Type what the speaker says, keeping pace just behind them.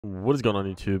What is going on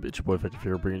YouTube? It's your boy Effective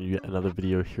here, bringing you another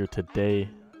video here today.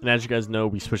 And as you guys know,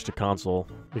 we switched to console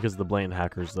because of the blatant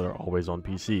hackers that are always on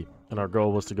PC. And our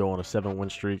goal was to go on a 7-win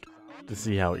streak to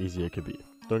see how easy it could be.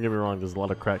 Don't get me wrong, there's a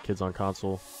lot of crack kids on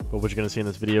console, but what you're going to see in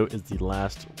this video is the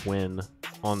last win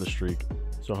on the streak.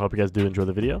 So I hope you guys do enjoy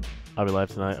the video. I'll be live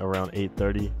tonight around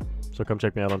 8:30, so come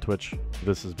check me out on Twitch.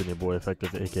 This has been your boy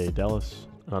Effective, aka Dallas,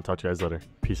 and I'll talk to you guys later.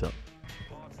 Peace out.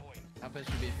 How pissed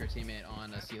would you be if your teammate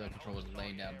on a CeeLo control was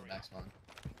laying down in the back spawn?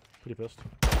 Pretty pissed.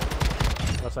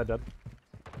 Left side dead.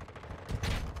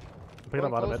 I'm picking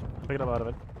up out of it. I'm picking up out of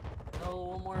it. No,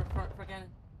 one more front cannon.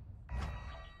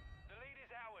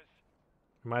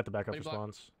 We might have to back up for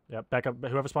spawns. Yep, back up.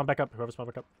 Whoever spawned, back up. Whoever spawned,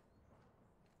 back up.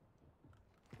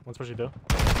 One's pushing two.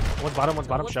 One's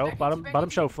bottom, show. Bottom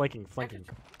show, flanking.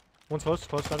 One's close,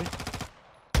 heavy.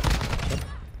 Yep.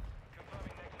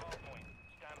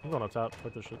 I'm going on top.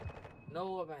 Fuck this shit.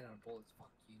 No, I'm out of bullets. Fuck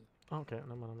you. Oh, okay,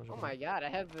 no, I'm not. Oh my god, I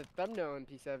have the thumbnail in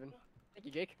P7. Thank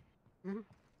you, Jake.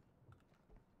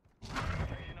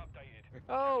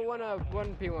 Oh,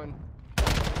 one P1.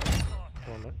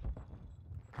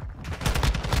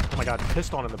 Oh my god,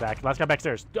 pissed on in the back. Last guy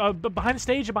backstairs. Behind the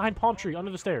stage and behind palm tree,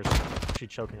 under the stairs. She's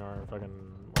choking our fucking.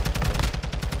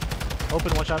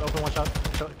 Open one shot.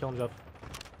 Kill him, Jeff.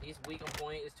 He's weak on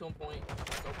point. It's 2 on point.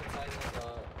 It's open side.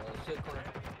 Shield corner.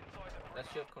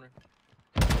 That's shield corner.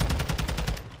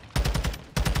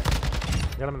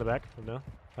 Got him in the back. No.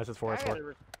 Nice, it's 4. I gotta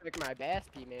respect my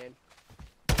Baspy, man.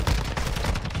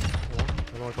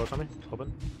 Anyone close on me?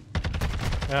 Open.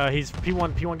 He's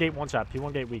P1 gate, one shot.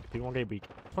 P1 gate weak.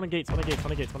 Spawning gate.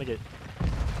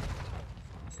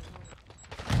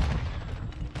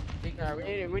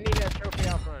 Alright, we need a trophy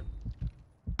out front.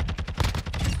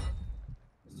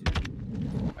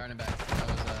 Fire in the back. I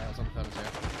was on the photos here.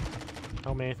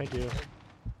 Oh man, thank you. No,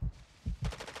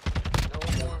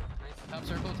 one more. Nice.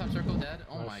 Top circle, dead.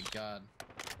 Oh Nice. my god.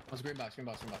 What's green box?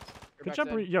 Good job,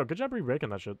 good job re-breaking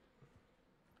that shit.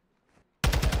 Yeah,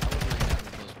 I was really down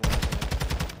with those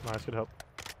walls. Nice, good help.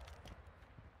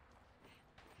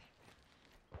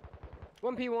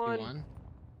 One P1. P1.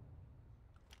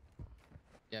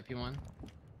 Yeah, P1.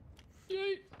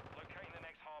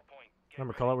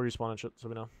 Remember, call out where you spawn and shit, so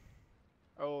we know.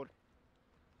 Old.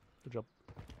 Good job.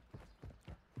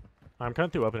 I'm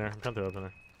coming through open air.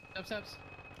 Steps.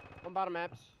 One bottom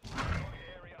maps.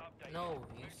 No,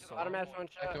 you saw. Bottom maps, one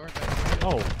Back shot. door.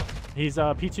 Oh, he's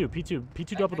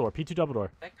P2 double door. Back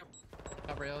up.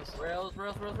 Top rails. Rails.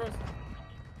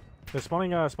 They're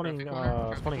spawning hay.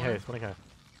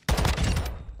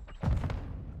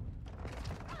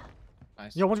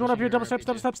 Nice. Yo, one's going up here. Double Pushing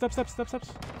steps. your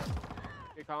Steps.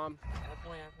 Good calm. Half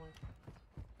point.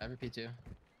 I have P2.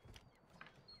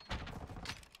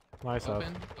 Nice.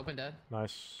 Open dead.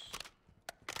 Nice.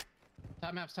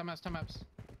 Top maps. I'm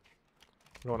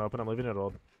going open. I'm leaving it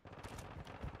old.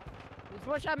 It's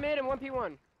one shot mid and one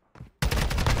P1.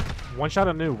 One shot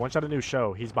of new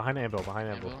show. He's behind anvil.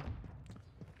 P1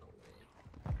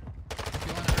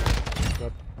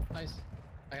 Good. Nice.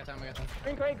 I got time.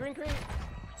 Green crate. Green crate.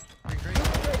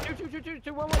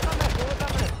 Two, one more top map.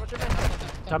 What's your man?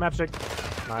 Top map stick.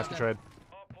 Nice, good trade.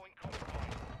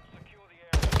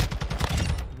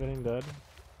 Getting dead.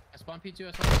 I spawned P2.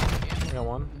 I spawned I got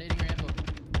one. Nading your anvil.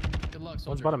 Good luck, soldier.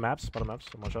 One's bottom maps. I'm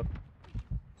one shot.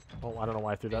 Oh, I don't know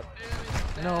why I threw that.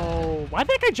 No. Why'd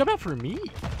that guy jump out for me?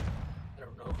 I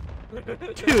don't know.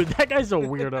 Dude, that guy's a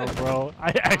weirdo, bro.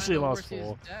 I actually lost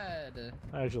full. Dead.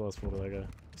 I actually lost full to that guy.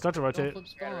 Start to rotate. Flip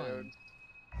spawn.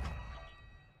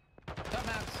 Top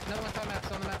maps. Another one top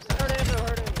maps on the map Hurt side. anvil.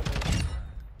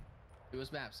 It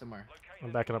was maps somewhere.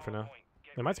 I'm backing up for now.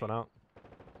 They might spawn out.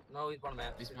 No, he's bottom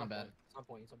map. He's not bad. Some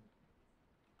point.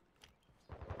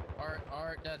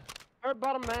 Art dead. Hurt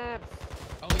bottom maps.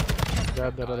 Oh, he's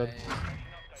Dead.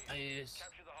 Nice.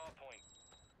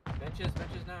 Benches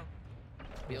now.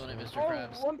 Feeling it, Mr. Oh,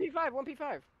 Krabs. one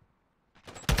P5.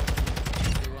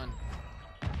 2-1.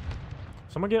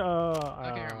 Someone get I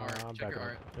can hear him, Art. I'm Check back your up.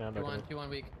 Art. Yeah, I'm back up. 2-1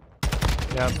 weak.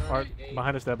 Yeah, Right. Art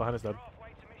behind us dead.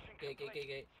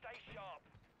 Gate.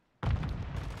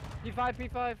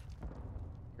 P5.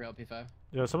 Real P5.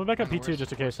 Yo, someone back up Kinda P2 worse.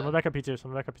 just in case. Someone back up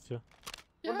P2.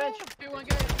 Yeah, bench. P1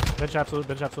 gate. Bench absolute.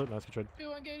 Nice, good trade.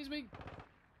 P1 gate is weak.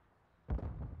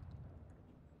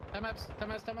 Top maps.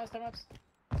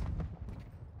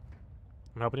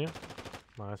 I'm helping you.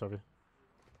 Nice, Ovi.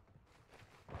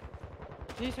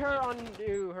 He's hurt on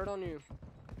you.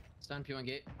 Stun P1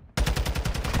 gate.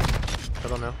 I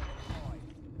don't know.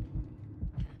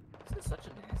 This is such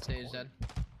an ass. Stage dead.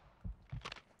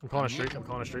 I'm calling a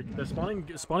streak. They're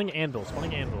spawning anvil.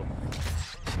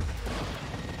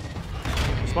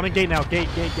 Spawning gate now. Gate.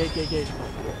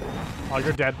 Oh,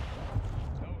 you're dead.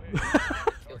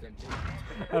 Killed him, too.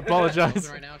 I apologize.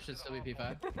 Right now, it should still be P5.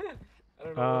 I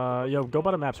don't know. Yo, go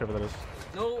bottom maps, whoever that is.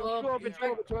 No, Two open, two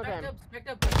open, two back open. up, back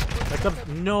up. Back up.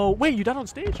 No, wait, you died on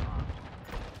stage?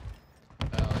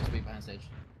 Oh, he's weak behind stage.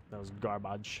 That was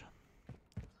garbage.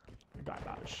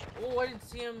 Garbage. Oh, I didn't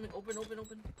see him. Open.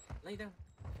 Lay down.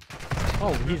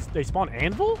 Oh, they spawn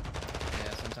anvil?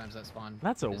 Yeah, sometimes that spawn.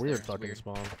 That's a is weird there. It's fucking weird.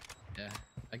 spawn. Yeah,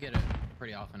 I get it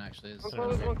pretty often actually. It's One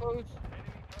close, one close.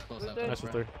 close up. Nice Nice for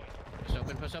 3. Push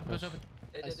open, push up, push open.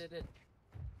 Did.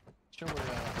 Show where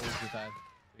P5.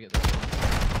 We get this.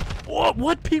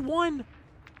 What? P1?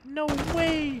 No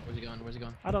way. Where's he going? Where's he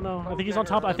going? I don't know. I think he's on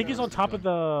top. I think he's on top of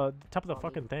the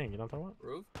fucking thing. You know what I'm talking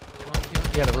Roof?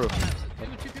 Yeah, the roof.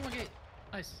 Two P1 gate.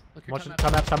 Nice. Look your about?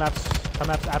 time Time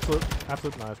maps. Absolute.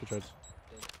 Nice, good trades.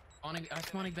 I'm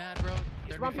spawning bad, bro.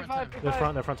 They're Spawn front P5, time.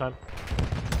 P5. They're front time.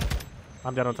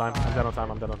 I'm dead on time. I'm dead on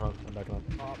time. I'm backing up.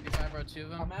 P5, bro. 2 of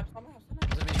them. Maps.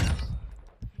 Does it mean maps?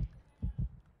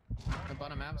 The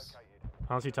bottom maps.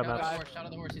 I don't see top maps. Shout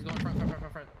out the horse. He's going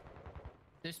front.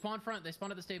 They spawn front. They spawn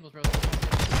at the stables, bro.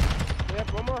 We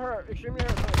have one more hurt. Extremely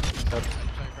hurt. Show you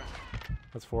front.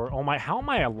 That's 4. Oh my, how am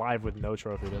I alive with no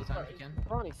trophy, dude? Time if you can.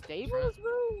 Ronnie stables,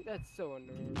 bro? That's so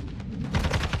underrated.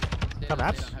 Top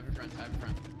maps? Have your front.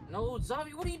 No,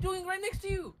 Zavi, what are you doing right next to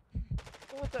you?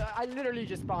 What the? I literally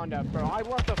just spawned up, bro.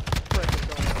 What the frick is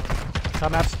going on?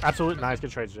 Top maps, absolute. Nice,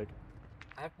 good trades, Jake.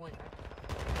 I have point.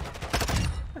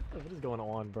 What is going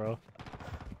on, bro?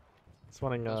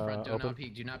 Spawning Close front. Do open. not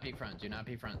peek. Do not peek front. Do not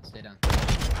peek front. Stay down.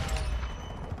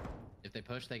 If they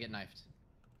push, they get knifed.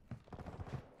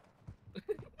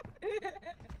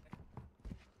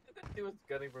 He was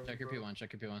gunning for me. Check your bro. P1.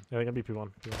 Check your P1. Yeah, they can be P1.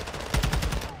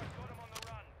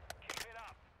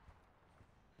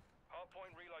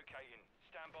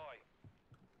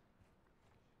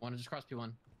 One just cross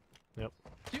P1. Yep.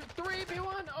 2, 3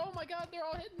 P1. Oh my God, they're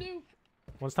all hitting you.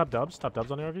 One's top dubs. Top dubs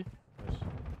on the RV. Nice.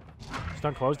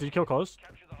 Stun close. Did you kill close?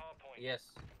 Yes.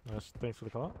 Nice. Thanks for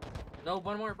the call. No,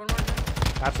 one more.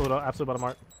 Absolute bottom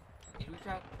art. He reached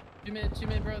out. 2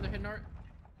 mid, bro. They're hitting art.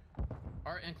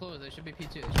 Art and close. They should be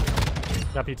P2.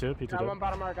 Got P2. P2 Got one dub.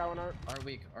 bottom art, got one art. Art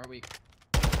weak. Got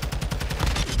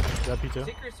P2.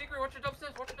 Secret. Watch your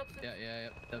dubsteps. Yeah.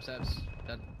 Dubsteps.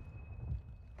 Dead.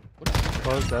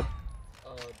 Close, dead.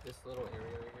 This little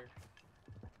area right here.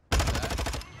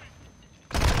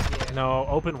 That. No,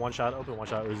 open one shot,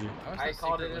 Uzi. I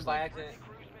called it in by accident.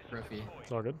 Trophy.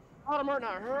 It's all good. Bottom art,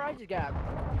 not her. I just got.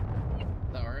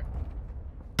 The art.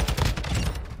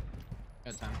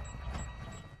 Good time.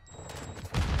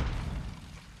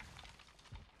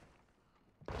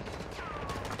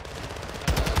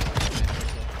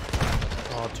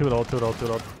 Oh, two it all.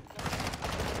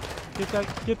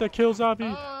 Get that kill,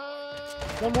 Zabi.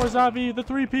 One more Zabi, the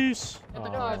 3-piece. Get the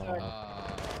dodge, right?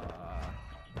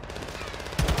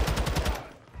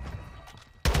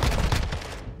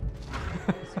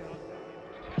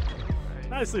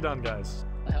 Nicely done, guys.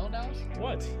 The hell, Dallas?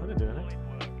 What? I didn't do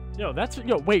anything.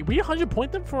 Yo, wait, we 100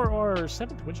 point them for our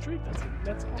 7th win streak? That's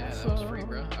awesome. Yeah, that was free,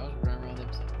 bro. I was running around them.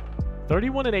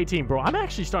 31 and 18, bro. I'm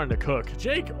actually starting to cook.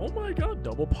 Jake, oh my God,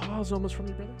 double pause almost from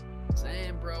you, brother.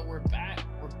 Same, bro. We're back.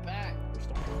 We're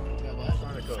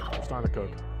We're starting to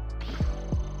cook.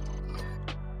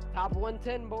 Top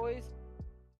 110, boys.